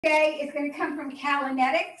today is going to come from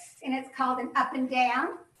Kalinetics, and it's called an up and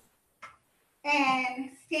down. And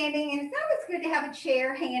standing, and it's always good to have a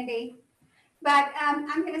chair handy, but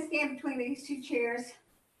I'm going to stand between these two chairs,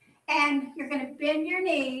 and you're going to bend your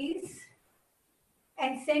knees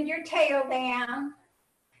and send your tail down,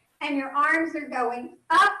 and your arms are going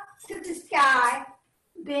up to the sky.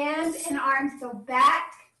 Bend and arms go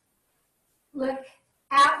back, look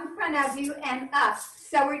out in front of you and up.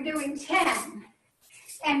 So we're doing 10.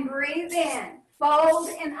 And breathe in,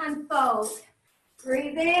 fold and unfold.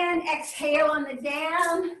 Breathe in, exhale on the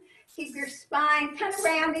down. Keep your spine kind of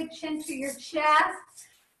rounded, chin to your chest.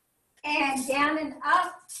 And down and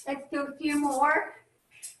up. Let's do a few more.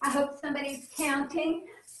 I hope somebody's counting.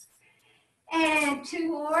 And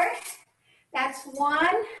 2 more. That's 1.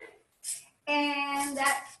 And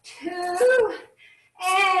that's 2.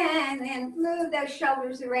 And then move those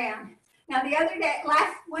shoulders around. Now the other day,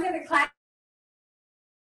 one of the classes,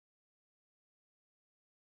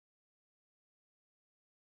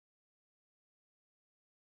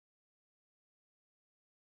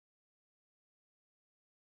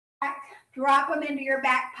 drop them into your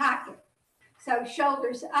back pocket. So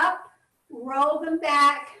shoulders up, roll them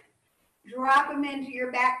back, drop them into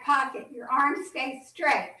your back pocket. Your arms stay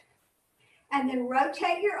straight. And then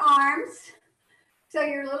rotate your arms so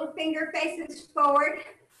your little finger faces forward,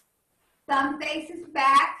 thumb faces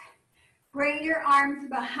back. Bring your arms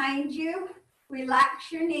behind you. Relax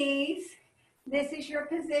your knees. This is your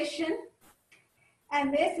position.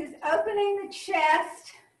 And this is opening the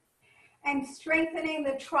chest and strengthening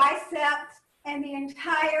the triceps and the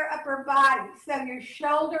entire upper body. So your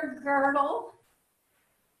shoulder girdle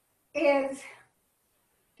is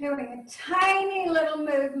doing a tiny little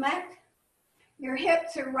movement. Your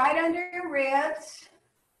hips are right under your ribs.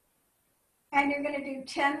 And you're going to do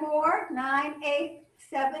 10 more. 9, 8,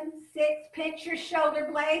 7, 6. Pinch your shoulder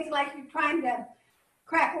blades like you're trying to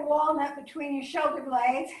crack a walnut between your shoulder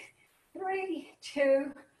blades. 3,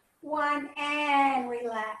 2, 1, and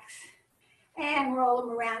relax. And roll them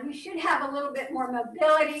around. You should have a little bit more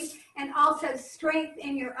mobility and also strength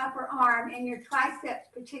in your upper arm and your triceps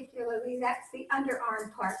particularly. That's the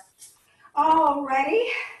underarm part. All righty.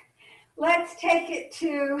 Let's take it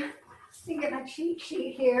to, let me get my cheat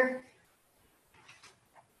sheet here.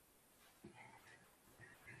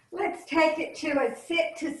 Let's take it to a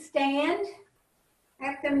sit to stand. I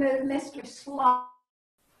have to move Mr. Sloth.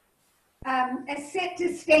 A sit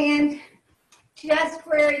to stand just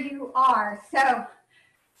where you are. So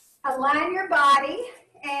align your body.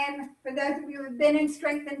 And for those of you who have been in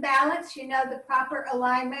strength and balance, you know the proper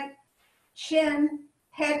alignment. Chin,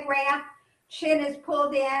 head ramp. Chin is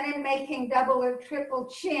pulled in and making double or triple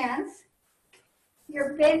chins.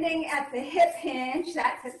 You're bending at the hip hinge.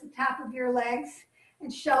 That's at the top of your legs.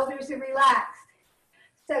 And shoulders are relaxed.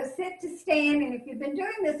 So sit to stand. And if you've been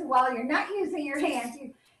doing this a while, you're not using your hands.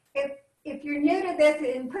 If you're new to this,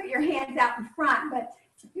 then put your hands out in front. But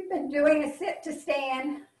if you've been doing a sit to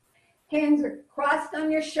stand, hands are crossed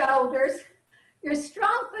on your shoulders. Your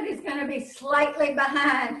strong foot is going to be slightly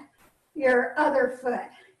behind your other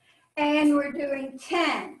foot. And we're doing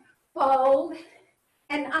 10. Fold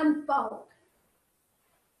and unfold.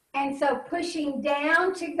 And so pushing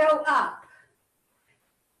down to go up.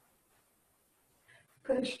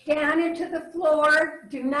 Push down into the floor.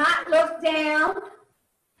 Do not look down.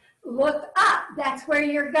 Look up. That's where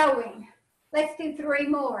you're going. Let's do 3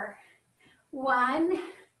 more. 1,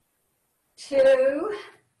 2,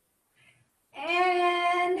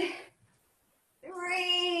 and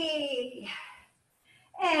 3.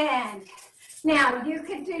 And now you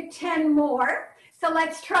could do 10 more. So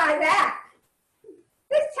let's try that.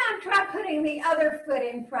 This time try putting the other foot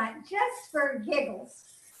in front just for giggles.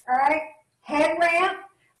 All right? Head ramp.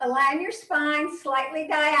 Align your spine slightly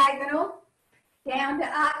diagonal. Down to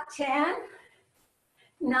up. 10,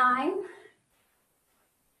 9,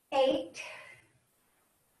 8,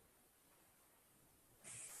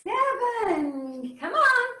 7. Come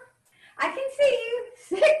on. I can see you.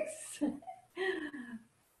 6. We're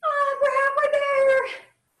halfway there.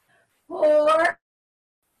 4.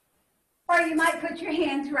 Or you might put your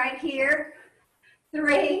hands right here.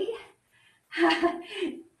 3.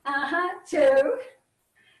 2.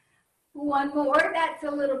 1 more. That's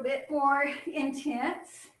a little bit more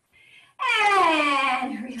intense.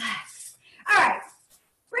 And relax. All right.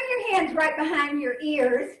 Bring your hands right behind your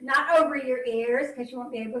ears, not over your ears because you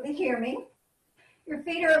won't be able to hear me. Your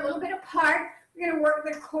feet are a little bit apart. We're going to work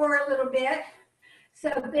the core a little bit. So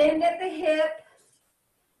bend at the hip.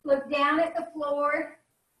 Look down at the floor.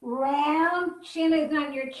 Round. Chin is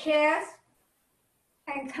on your chest.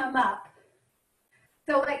 And come up.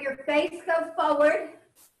 So let your face go forward.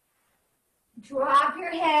 Drop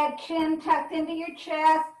your head, chin tucked into your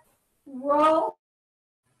chest, roll,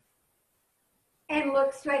 and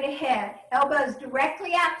look straight ahead. Elbows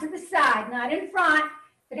directly out to the side, not in front,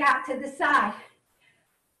 but out to the side.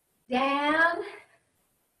 Down,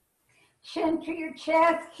 chin to your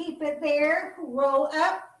chest, keep it there, roll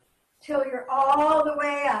up till you're all the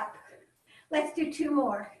way up. Let's do 2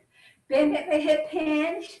 more. Bend at the hip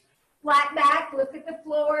hinge, flat back, look at the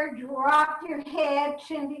floor, drop your head,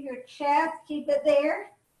 chin to your chest, keep it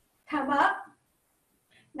there. Come up,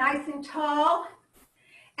 nice and tall.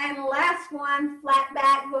 And last one, flat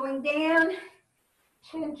back, going down,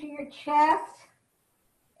 chin to your chest,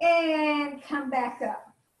 and come back up.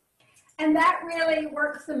 And that really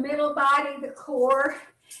works the middle body, the core,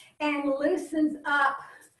 and loosens up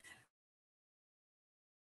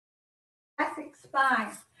thoracic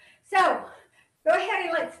spine. So go ahead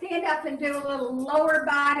and let's stand up and do a little lower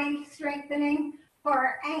body strengthening for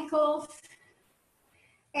our ankles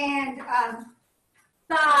and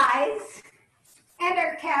thighs and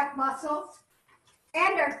our calf muscles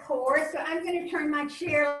and our core. So I'm going to turn my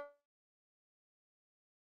chair,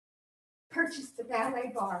 purchase the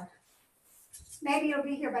ballet bar. Maybe it'll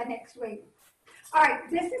be here by next week. All right,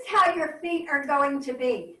 this is how your feet are going to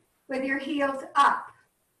be with your heels up.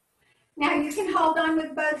 Now you can hold on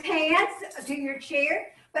with both hands to your chair,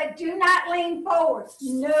 but do not lean forward.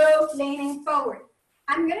 No leaning forward.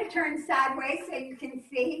 I'm going to turn sideways so you can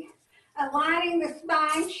see. Aligning the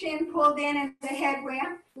spine, shin pulled in and the head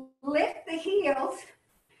round. Lift the heels.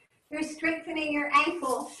 You're strengthening your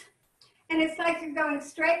ankles. And it's like you're going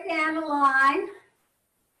straight down the line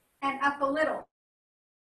and up a little.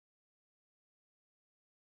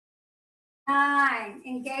 9.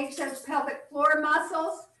 Engage those pelvic floor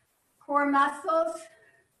muscles, core muscles.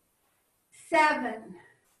 7.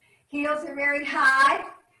 Heels are very high,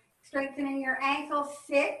 strengthening your ankles.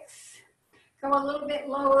 6. Go a little bit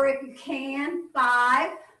lower if you can.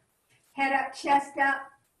 5. Head up, chest up.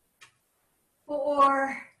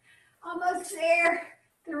 4. Almost there.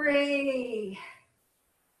 3.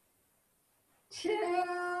 2.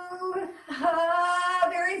 Oh,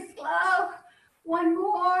 very slow. 1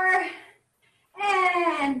 more.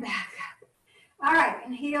 And back up. All right,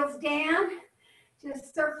 and heels down.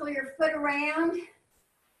 Just circle your foot around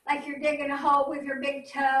like you're digging a hole with your big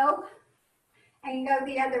toe. And go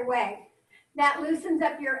the other way. That loosens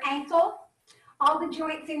up your ankle, all the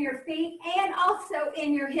joints in your feet, and also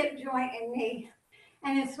in your hip joint and knee.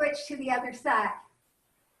 And then switch to the other side.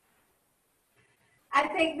 I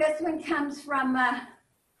think this one comes from, I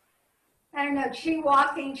don't know, chi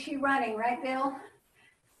walking, chi running, right, Bill?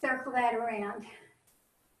 Circle that around.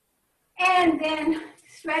 And then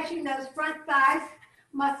stretching those front thighs,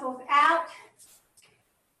 muscles out.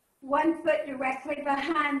 1 foot directly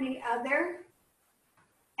behind the other.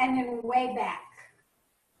 And then way back.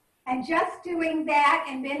 And just doing that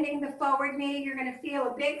and bending the forward knee, you're going to feel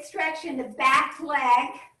a big stretch in the back leg.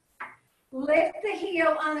 Lift the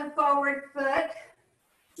heel on the forward foot.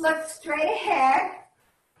 Look straight ahead.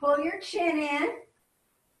 Pull your chin in.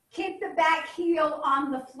 Keep the back heel on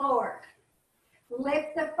the floor.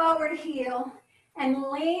 Lift the forward heel and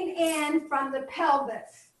lean in from the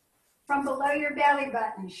pelvis, from below your belly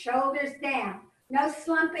button, shoulders down. No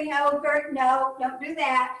slumping over. No, don't do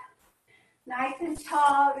that. Nice and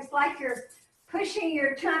tall. It's like you're pushing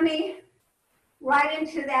your tummy right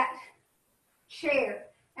into that chair.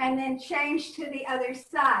 And then change to the other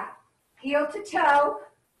side. Heel to toe.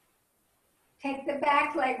 Take the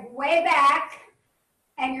back leg way back.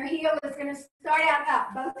 And your heel is going to start out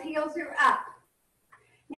up. Both heels are up.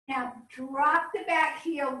 Now drop the back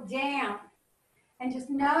heel down. And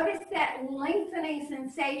just notice that lengthening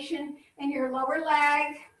sensation in your lower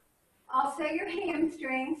leg, also your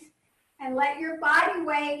hamstrings, and let your body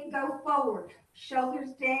weight go forward. Shoulders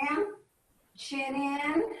down, chin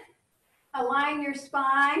in, align your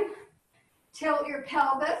spine, tilt your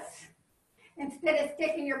pelvis. Instead of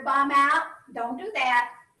sticking your bum out, don't do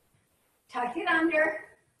that. Tuck it under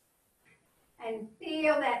and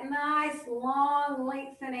feel that nice, long,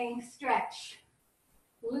 lengthening stretch.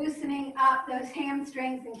 Loosening up those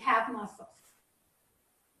hamstrings and calf muscles.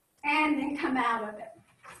 And then come out of it.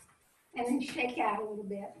 And then shake out a little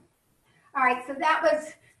bit. All right, so that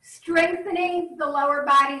was strengthening the lower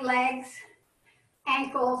body, legs,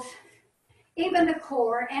 ankles, even the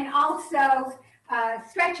core, and also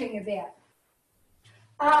stretching a bit.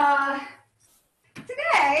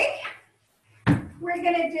 Today, we're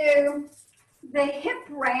going to do the hip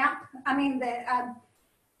ramp, the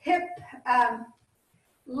hip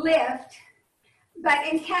lift, but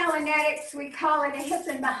in Kalinetics we call it a hip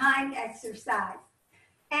and behind exercise.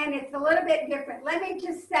 And it's a little bit different. Let me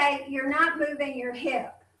just say, you're not moving your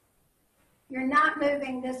hip. You're not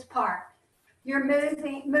moving this part. You're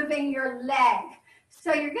moving your leg.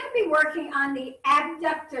 So you're going to be working on the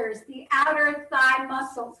abductors, the outer thigh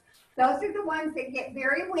muscles. Those are the ones that get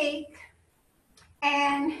very weak.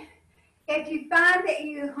 And if you find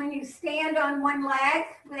that when you stand on one leg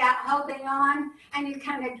without holding on and you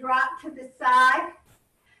kind of drop to the side,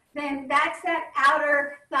 then that's that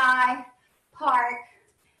outer thigh part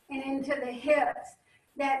and into the hips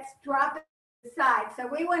that's dropping to the side. So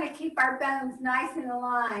we want to keep our bones nice and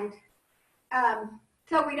aligned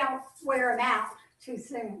so we don't wear them out too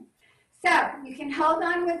soon. So you can hold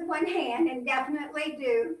on with one hand, and definitely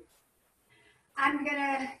do. I'm going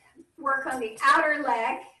to work on the outer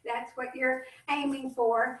leg. That's what you're aiming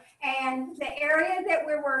for. And the area that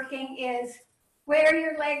we're working is where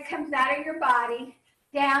your leg comes out of your body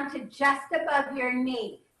down to just above your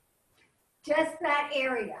knee. Just that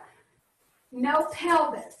area. No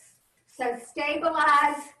pelvis. So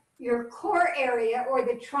stabilize your core area or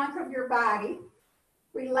the trunk of your body.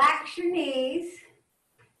 Relax your knees.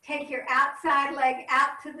 Take your outside leg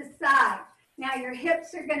out to the side. Now your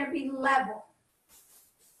hips are going to be level.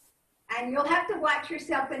 And you'll have to watch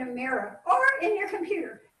yourself in a mirror or in your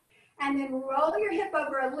computer. And then roll your hip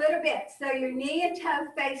over a little bit so your knee and toe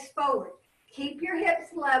face forward. Keep your hips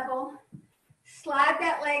level. Slide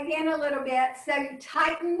that leg in a little bit so you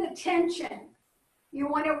tighten the tension. You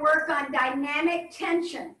want to work on dynamic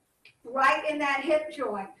tension right in that hip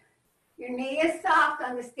joint. Your knee is soft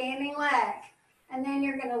on the standing leg. And then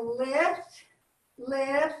you're going to lift,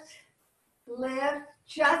 lift, lift,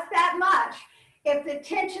 just that much. If the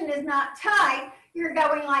tension is not tight, you're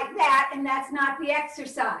going like that, and that's not the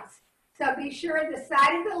exercise. So be sure the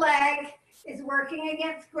side of the leg is working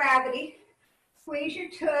against gravity. Squeeze your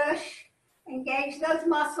tush, engage those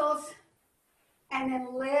muscles, and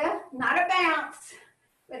then lift, not a bounce,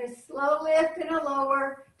 but a slow lift and a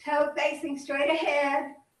lower, toe facing straight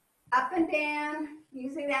ahead, up and down,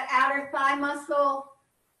 using that outer thigh muscle,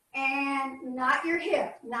 and not your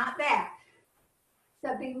hip, not that.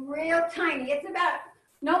 So be real tiny. It's about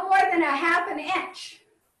no more than a half an inch.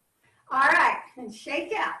 All right, and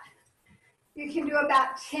shake out. You can do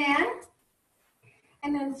about 10,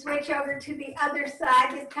 and then switch over to the other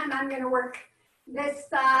side. This time I'm going to work this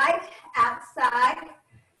side, outside,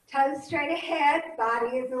 toes straight ahead,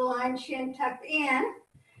 body is aligned, shin tucked in.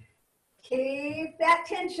 Keep that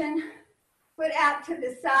tension. Foot out to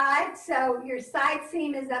the side, so your side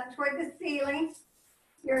seam is up toward the ceiling.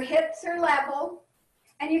 Your hips are level,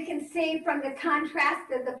 and you can see from the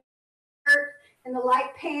contrast of the shirt and the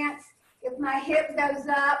light pants, if my hip goes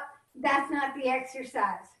up, that's not the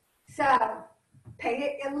exercise. So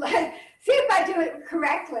pay it, see if I do it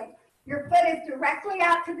correctly. Your foot is directly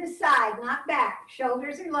out to the side, not back.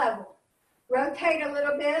 Shoulders are level. Rotate a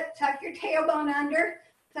little bit, tuck your tailbone under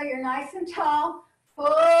so you're nice and tall. Pull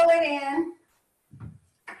it in.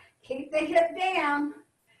 Keep the hip down,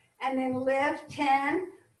 and then lift 10,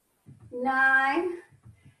 9,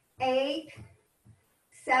 8,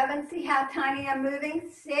 7. See how tiny I'm moving?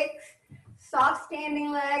 6, soft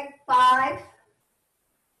standing leg. 5,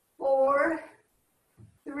 4,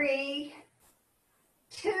 3,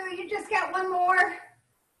 2. You just got one more,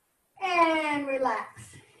 and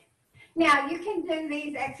relax. Now you can do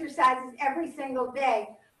these exercises every single day.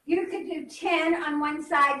 You could do 10 on one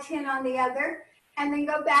side, 10 on the other, and then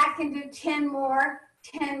go back and do 10 more,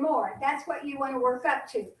 10 more. That's what you want to work up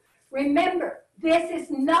to. Remember, this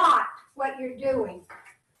is not what you're doing.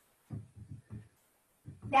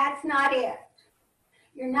 That's not it.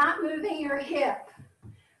 You're not moving your hip.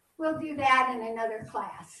 We'll do that in another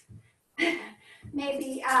class.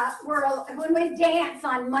 Maybe when we dance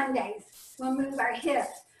on Mondays, we'll move our hips,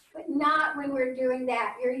 but not when we're doing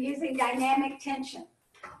that. You're using dynamic tension.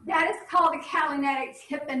 That is called a Calinetics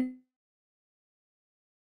hip and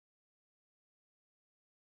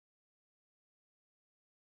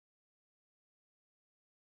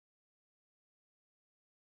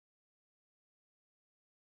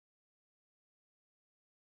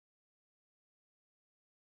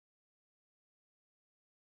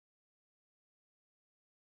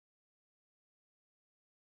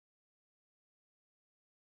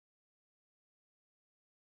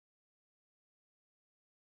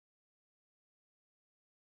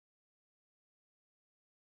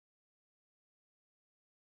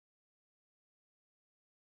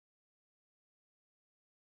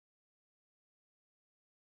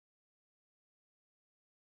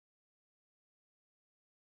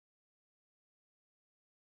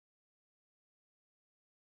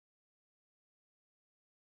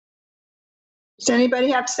Does anybody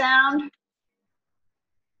have sound?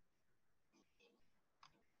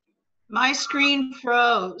 My screen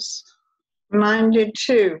froze. Mine did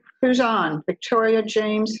too. Who's on? Victoria,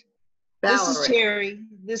 James, This is Valerie. Terry.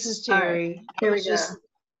 This is All right, Terry. here we go.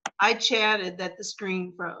 I chatted that the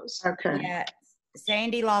screen froze. Okay. Yeah,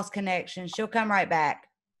 Sandy lost connection. She'll come right back.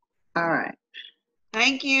 All right.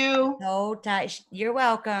 Thank you. Hold tight. You're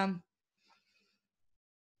welcome.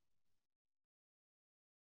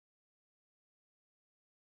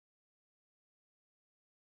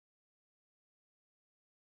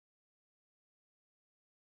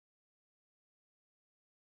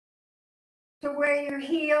 To where your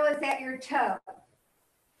heel is at your toe.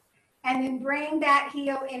 And then bring that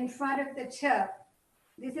heel in front of the toe.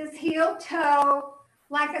 This is heel toe,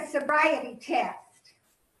 like a sobriety test.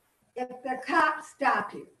 If the cops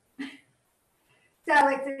stop you. So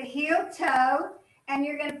it's a heel toe, and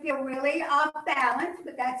you're going to feel really off balance,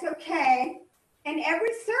 but that's okay. And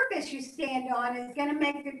every surface you stand on is going to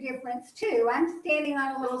make a difference too. I'm standing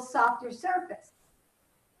on a little softer surface.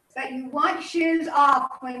 But you want shoes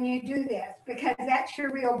off when you do this because that's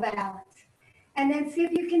your real balance. And then see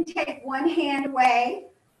if you can take one hand away.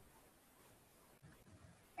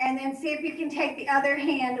 And then see if you can take the other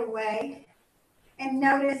hand away. And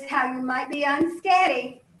notice how you might be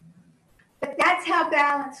unsteady. But that's how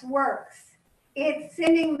balance works. It's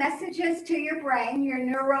sending messages to your brain. Your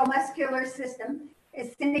neuromuscular system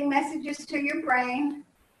is sending messages to your brain,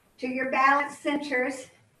 to your balance centers,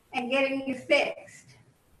 and getting you fixed.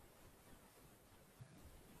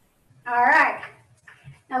 All right.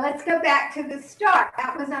 Now let's go back to the start.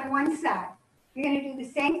 That was on one side. You're going to do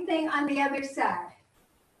the same thing on the other side.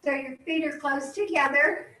 So your feet are close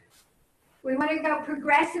together. We want to go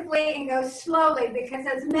progressively and go slowly because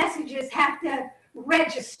those messages have to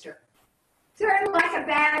register. Sort of like a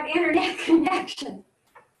bad internet connection.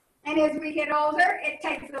 And as we get older, it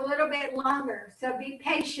takes a little bit longer. So be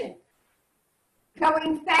patient.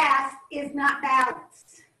 Going fast is not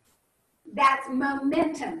balance. That's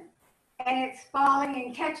momentum. And it's falling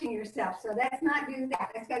and catching yourself. So let's not do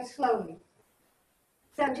that. Let's go slowly.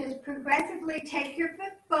 So just progressively take your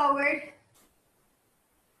foot forward.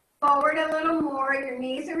 Forward a little more. Your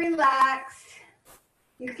knees are relaxed.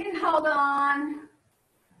 You can hold on,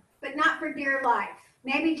 but not for dear life.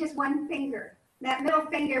 Maybe just one finger. That middle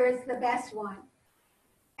finger is the best one.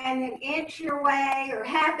 And then inch your way or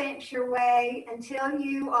half inch your way until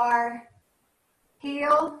you are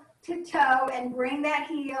heel to toe and bring that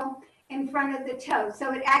heel in front of the toe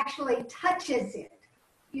so it actually touches it.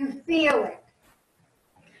 You feel it.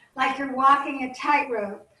 Like you're walking a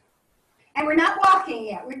tightrope. And we're not walking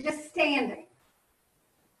yet, we're just standing.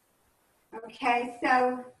 Okay,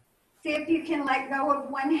 so see if you can let go of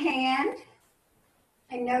one hand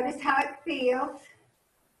and notice how it feels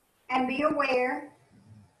and be aware.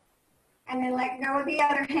 And then let go of the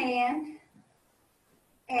other hand.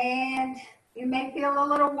 And you may feel a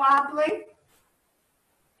little wobbly.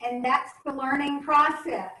 And that's the learning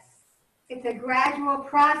process. It's a gradual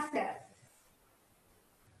process.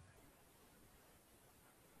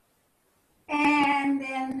 And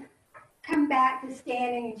then come back to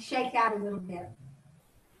standing and shake out a little bit.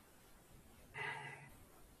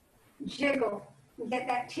 Jiggle and get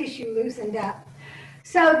that tissue loosened up.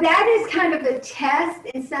 So that is kind of a test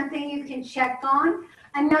and something you can check on.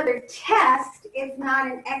 Another test, it's not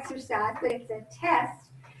an exercise, but it's a test,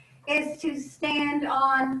 is to stand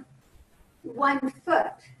on one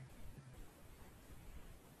foot.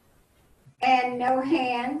 And no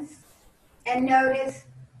hands. And notice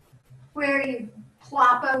where you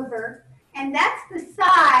plop over. And that's the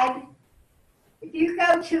side. If you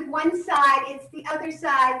go to one side, it's the other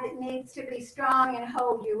side that needs to be strong and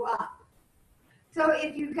hold you up. So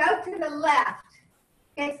if you go to the left,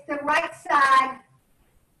 it's the right side.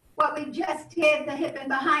 What we just did, the hip and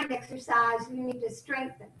behind exercise, you need to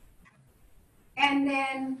strengthen. And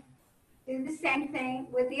then do the same thing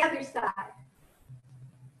with the other side.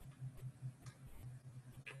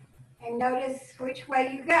 And notice which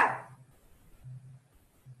way you go.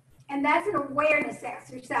 And that's an awareness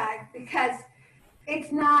exercise because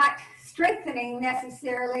it's not strengthening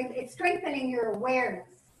necessarily, it's strengthening your awareness.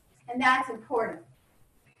 And that's important.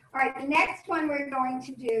 All right, the next one we're going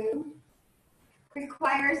to do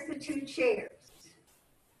requires the two chairs.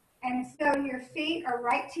 And so your feet are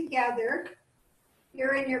right together.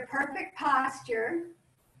 You're in your perfect posture.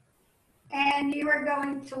 And you are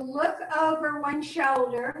going to look over one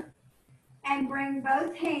shoulder and bring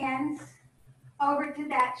both hands over to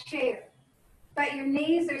that chair. But your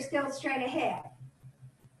knees are still straight ahead.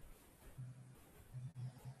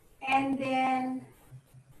 And then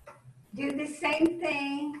do the same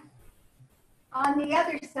thing on the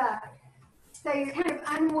other side. So you're kind of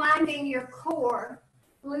unwinding your core,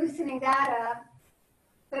 loosening loosening that up,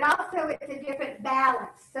 but also it's a different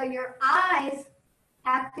balance. So your eyes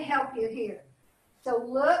have to help you here. So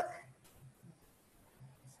look,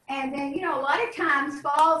 and then, you know, a lot of times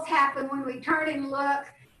falls happen when we turn and look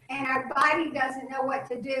and our body doesn't know what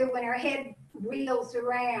to do when our head reels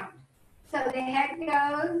around. So the head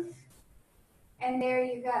goes, and there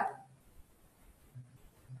you go.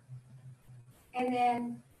 And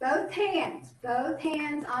then both hands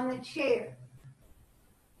on the chair.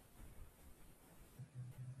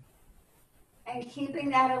 And keeping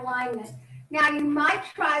that alignment. Now you might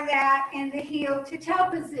try that in the heel to toe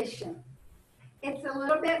position. It's a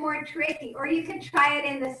little bit more tricky, or you could try it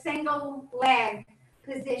in the single leg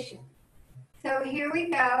position. So here we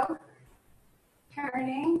go,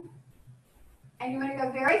 turning, and you want to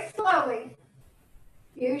go very slowly.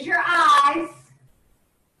 Use your eyes,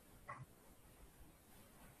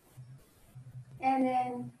 and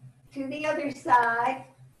then to the other side,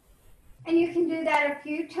 and you can do that a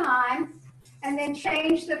few times, and then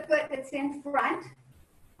change the foot that's in front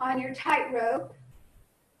on your tightrope.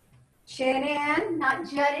 Chin in, not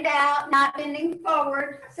jutted out, not bending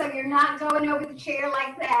forward, so you're not going over the chair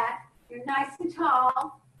like that. You're nice and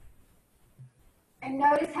tall. And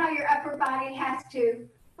notice how your upper body has to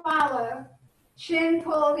follow. Chin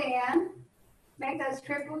pulled in, make those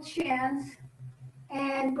triple chins,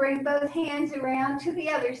 and bring both hands around to the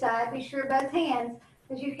other side. Be sure both hands,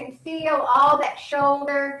 because you can feel all that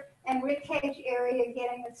shoulder and ribcage area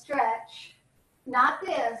getting a stretch. Not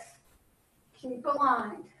this. Keep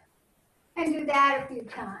aligned. And do that a few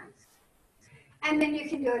times. And then you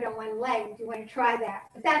can do it on one leg if you want to try that.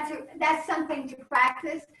 But that's something to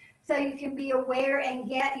practice so you can be aware and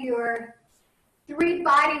get your 3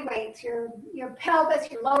 body weights, your pelvis,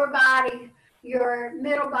 your lower body, your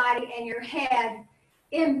middle body, and your head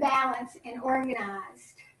in balance and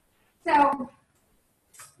organized. So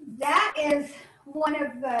that is one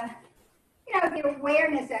of the, the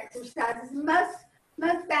awareness exercises.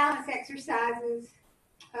 Most balance exercises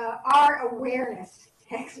are awareness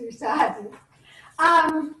exercises.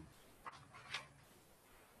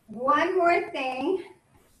 One more thing.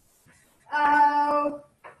 And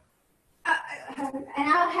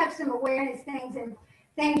I'll have some awareness things and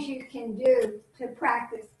things you can do to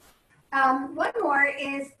practice. One more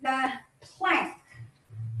is the plank.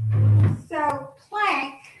 So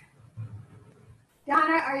plank,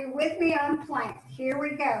 Donna, are you with me on plank? Here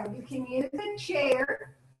we go. You can use a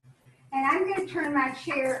chair, and I'm going to turn my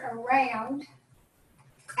chair around.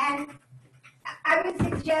 And I would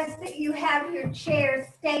suggest that you have your chair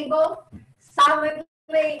stable,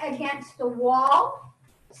 solidly against the wall,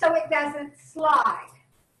 so it doesn't slide.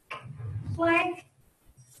 Plank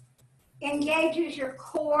engages your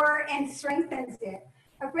core and strengthens it.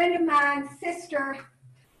 A friend of mine's sister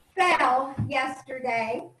fell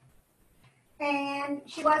yesterday, and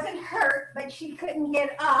she wasn't hurt, but she couldn't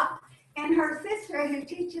get up. And her sister, who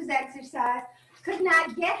teaches exercise, could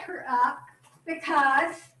not get her up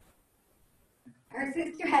because her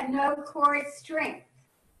sister had no core strength.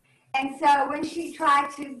 And so when she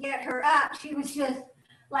tried to get her up, she was just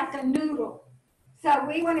like a noodle. So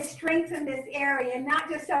we want to strengthen this area, not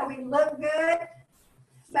just so we look good,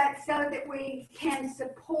 but so that we can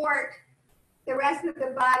support the rest of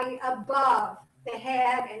the body above the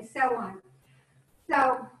head and so on.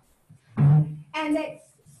 So, and it's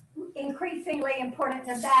increasingly important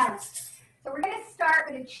to balance. So we're going to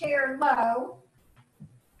start with a chair low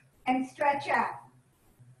and stretch out.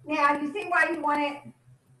 Now, you see why you want it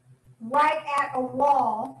right at a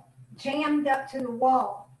wall, jammed up to the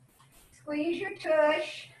wall. Squeeze your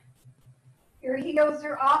tush. Your heels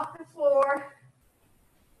are off the floor.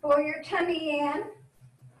 Pull your tummy in.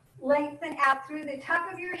 Lengthen out through the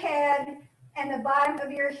top of your head and the bottom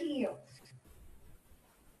of your heels.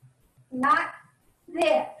 Not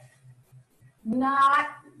this. Not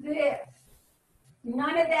this.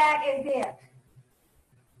 None of that is it.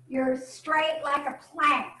 You're straight like a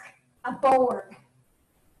plank, a board.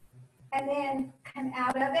 And then come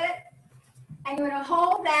out of it. And you're going to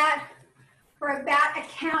hold that for about a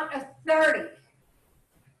count of 30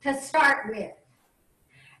 to start with.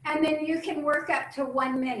 And then you can work up to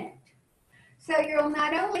 1 minute. So you'll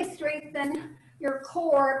not only strengthen your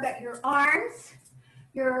core, but your arms,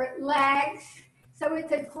 your legs. So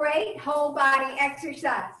it's a great whole body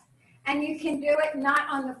exercise. And you can do it not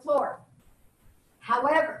on the floor.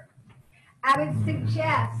 However, I would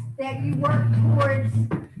suggest that you work towards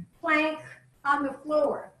plank on the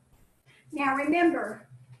floor. Now remember,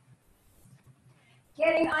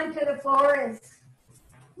 getting onto the floor is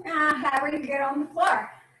however you get on the floor.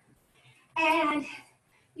 And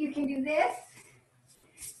you can do this,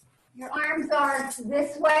 Your arms are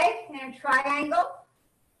this way in a triangle.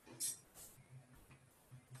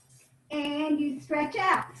 And you stretch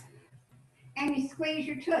out. And you squeeze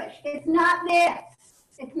your tush. It's not this.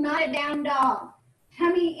 It's not a down dog.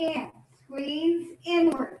 Tummy in. Squeeze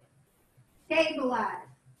inward. Stabilize.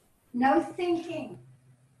 No sinking.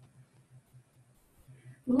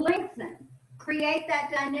 Lengthen. Create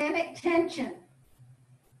that dynamic tension.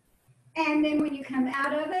 And then when you come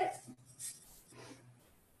out of it,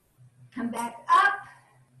 come back up.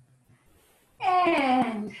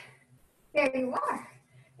 And there you are.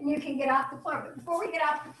 And you can get off the floor. But before we get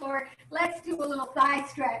off the floor, let's do a little thigh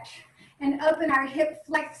stretch and open our hip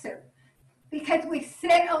flexor. Because we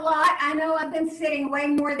sit a lot. I know I've been sitting way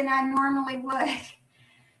more than I normally would.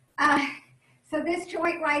 So this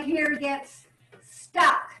joint right here gets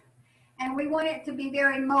stuck. And we want it to be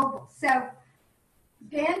very mobile. So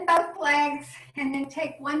bend both legs and then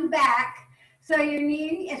take one back so your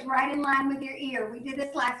knee is right in line with your ear. We did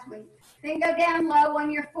this last week. Then go down low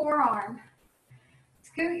on your forearm.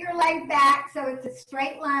 Scoot your leg back so it's a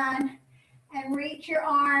straight line and reach your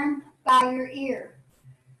arm by your ear.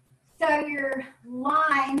 So your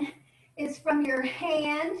line is from your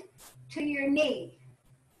hand to your knee,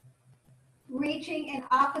 reaching in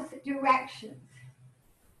opposite directions.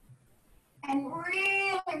 And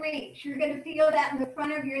really reach. You're going to feel that in the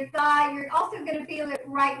front of your thigh. You're also going to feel it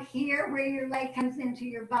right here where your leg comes into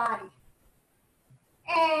your body.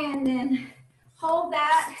 And then hold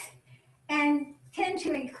that and tend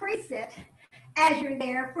to increase it as you're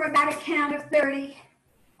there for about a count of 30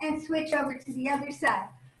 and switch over to the other side.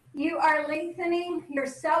 You are lengthening your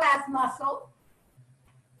psoas muscle,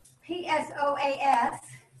 PSOAS,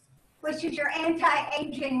 which is your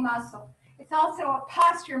anti-aging muscle. It's also a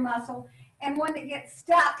posture muscle and one that gets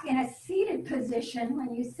stuck in a seated position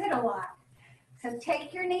when you sit a lot. So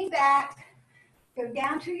take your knee back, go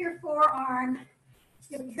down to your forearm,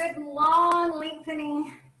 give a good long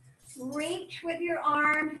lengthening, reach with your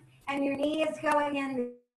arm, and your knee is going in the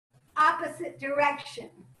opposite direction,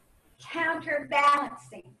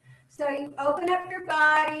 counterbalancing. So you open up your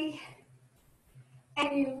body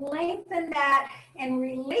and you lengthen that and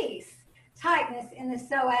release tightness in the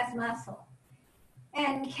psoas muscle.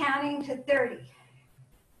 And counting to 30.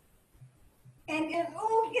 And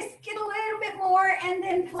just get a little bit more and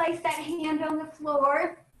then place that hand on the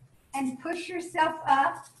floor and push yourself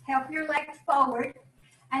up, help your legs forward,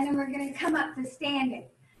 and then we're going to come up to standing.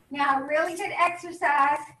 Now, a really good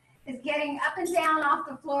exercise is getting up and down off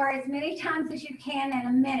the floor as many times as you can in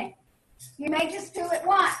a minute. You may just do it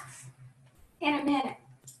once in a minute.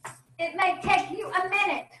 It may take you a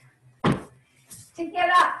minute to get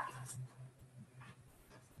up.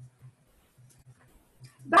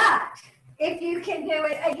 But if you can do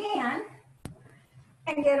it again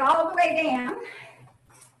and get all the way down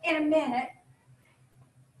in a minute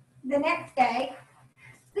the next day,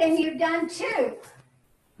 then you've done 2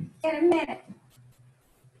 in a minute.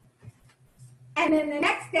 And then the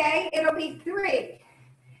next day, it'll be 3.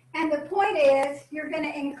 And the point is, you're going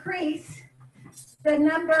to increase the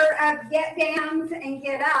number of get downs and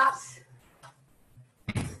get ups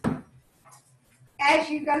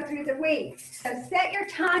as you go through the week. So set your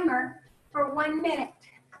timer for 1 minute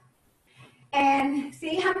and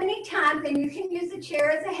see how many times, and you can use the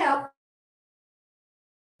chair as a help.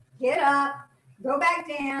 Get up, go back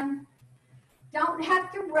down. Don't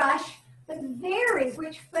have to rush, but vary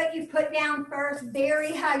which foot you put down first,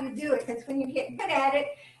 vary how you do it, because when you get good at it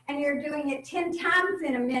and you're doing it 10 times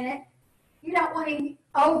in a minute, you don't want to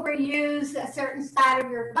overuse a certain side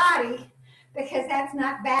of your body because that's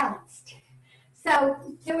not balanced. So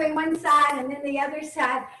doing one side and then the other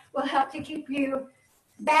side will help to keep you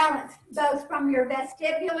balanced, both from your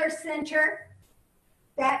vestibular center,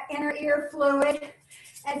 that inner ear fluid,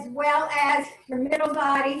 as well as your middle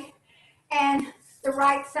body and the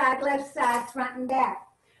right side, left side, front and back.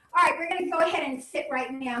 All right, we're going to go ahead and sit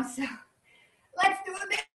right now. So let's do a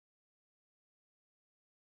bit.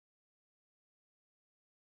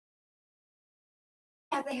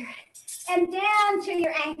 There. And down to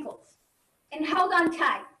your ankles. And hold on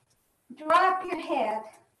tight. Drop your head.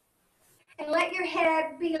 And let your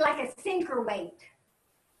head be like a sinker weight.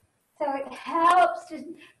 So it helps to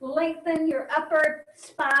lengthen your upper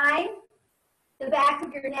spine, the back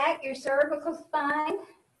of your neck, your cervical spine.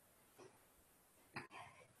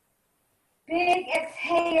 Big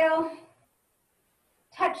exhale.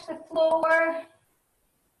 Touch the floor.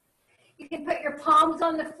 You can put your palms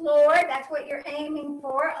on the floor. That's what you're aiming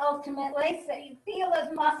for ultimately. So you feel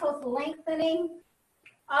those muscles lengthening,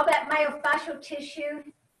 all that myofascial tissue.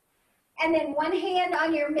 And then one hand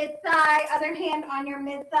on your mid-thigh, other hand on your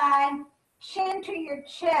mid-thigh. chin to your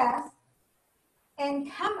chest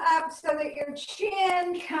and come up so that your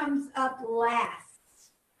chin comes up last.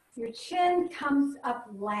 Your chin comes up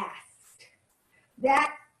last.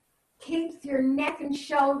 That keeps your neck and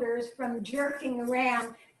shoulders from jerking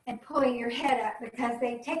around and pulling your head up because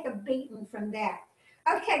they take a beating from that.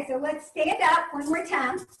 Okay, so let's stand up one more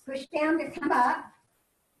time. Push down to come up.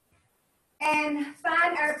 And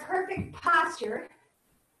find our perfect posture.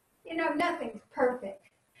 You know, nothing's perfect.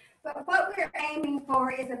 But what we're aiming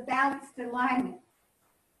for is a balanced alignment.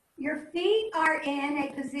 Your feet are in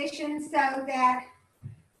a position so that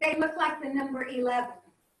they look like the number 11.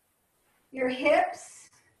 Your hips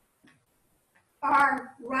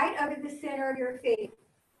are right over the center of your feet.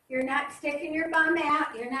 You're not sticking your bum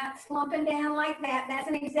out. You're not slumping down like that. That's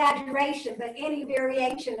an exaggeration, but any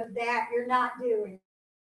variation of that you're not doing.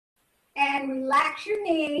 And relax your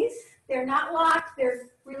knees. They're not locked, they're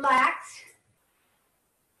relaxed.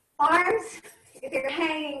 Arms, if they're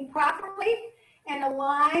hanging properly and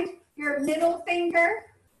aligned, your middle finger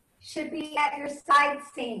should be at your side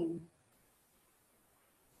seam.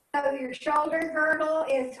 So your shoulder girdle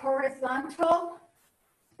is horizontal,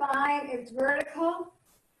 spine is vertical,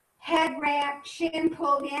 head ramp, chin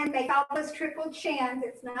pulled in. They call those triple chins.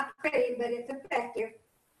 It's not pretty, but it's effective.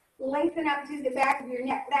 Lengthen up to the back of your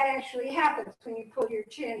neck. That actually happens when you pull your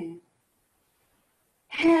chin in.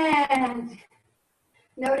 And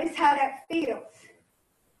notice how that feels.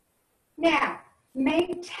 Now,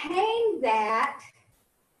 maintain that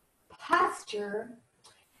posture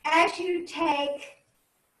as you take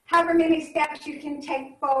however many steps you can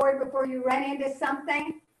take forward before you run into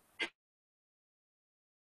something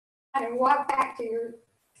and walk back to your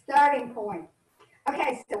starting point.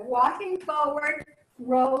 Okay, so walking forward,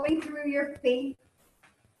 rolling through your feet.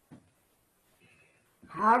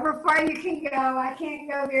 However far you can go, I can't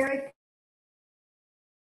go very far.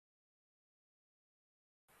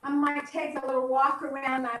 I might take a little walk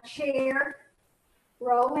around my chair,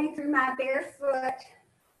 rolling through my bare foot,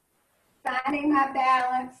 finding my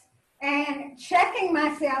balance, and checking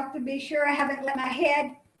myself to be sure I haven't let my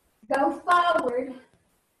head go forward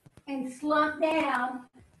and slump down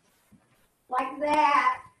like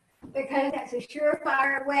that, because that's a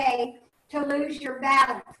surefire way to lose your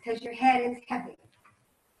balance because your head is heavy.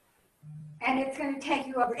 And it's going to take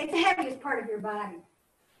you over. It's the heaviest part of your body.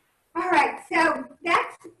 All right, so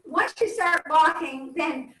that's, once you start walking,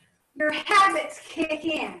 then your habits kick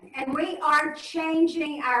in. And we are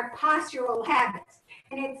changing our postural habits.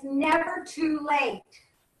 And it's never too late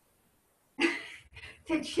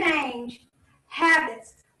to change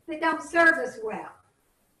habits that don't serve us well.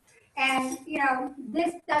 And, you know,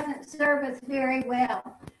 this doesn't serve us very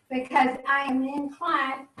well because I am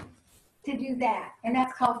inclined to do that. And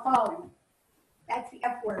that's called falling. That's the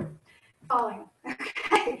F word, falling.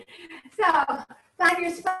 Okay. So find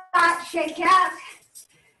your spot, shake out,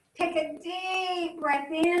 take a deep breath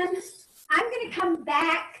in. I'm going to come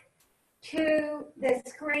back to the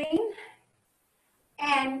screen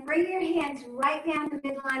and bring your hands right down the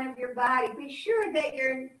midline of your body. Be sure that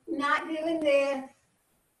you're not doing this.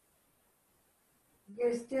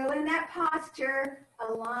 You're still in that posture,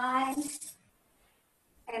 aligned,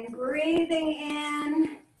 and breathing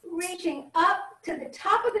in, reaching up to the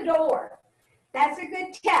top of the door. That's a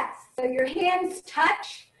good test. So your hands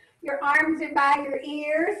touch, your arms are by your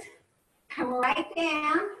ears. Come right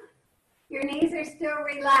down. Your knees are still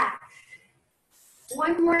relaxed.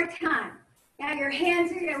 One more time. Now your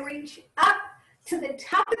hands are going to reach up to the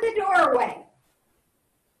top of the doorway.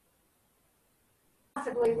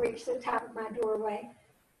 Possibly reach the top of my doorway,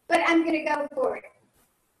 but I'm going to go for it.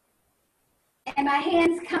 And my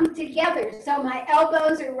hands come together, so my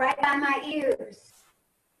elbows are right by my ears.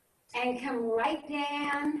 And come right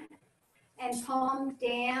down and palms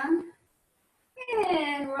down.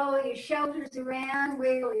 And roll your shoulders around,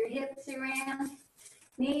 wiggle your hips around,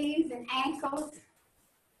 knees and ankles,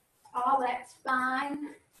 all that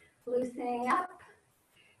spine, loosening up.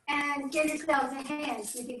 And give yourselves a hand,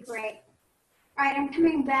 you did great. All right, I'm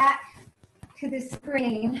coming back to the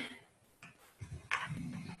screen.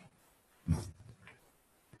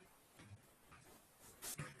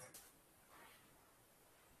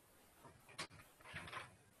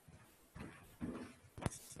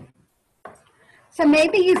 So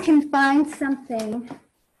maybe you can find something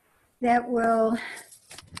that will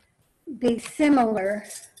be similar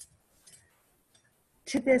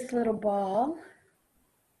to this little ball.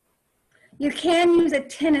 You can use a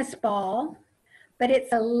tennis ball, but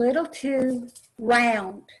it's a little too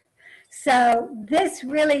round. So this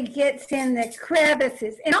really gets in the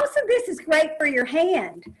crevices. And also this is great for your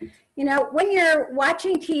hand. You know, when you're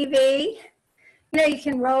watching TV, you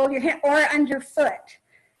can roll your hand or underfoot.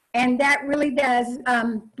 And that really does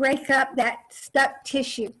break up that stuck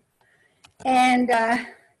tissue and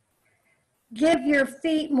give your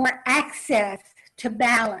feet more access to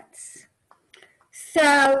balance.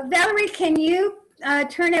 So Valerie, can you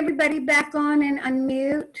turn everybody back on and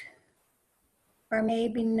unmute? Or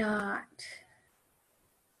maybe not.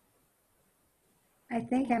 I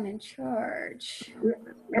think I'm in charge.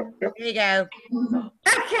 There you go.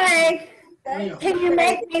 Okay. Can you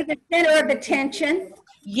make me the center of attention?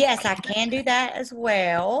 Yes, I can do that as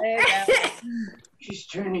well. She's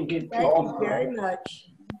trying to get Thank you very much.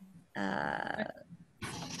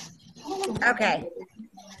 Okay.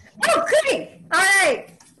 Oh, goody. All right.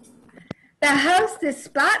 The host is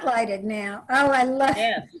spotlighted now. Oh, I love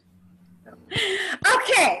it.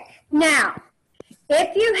 Okay. Now,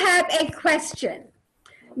 if you have a question,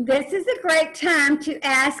 this is a great time to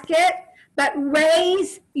ask it, but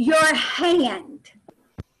raise your hand.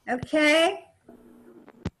 Okay?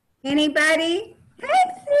 Anybody? Hey,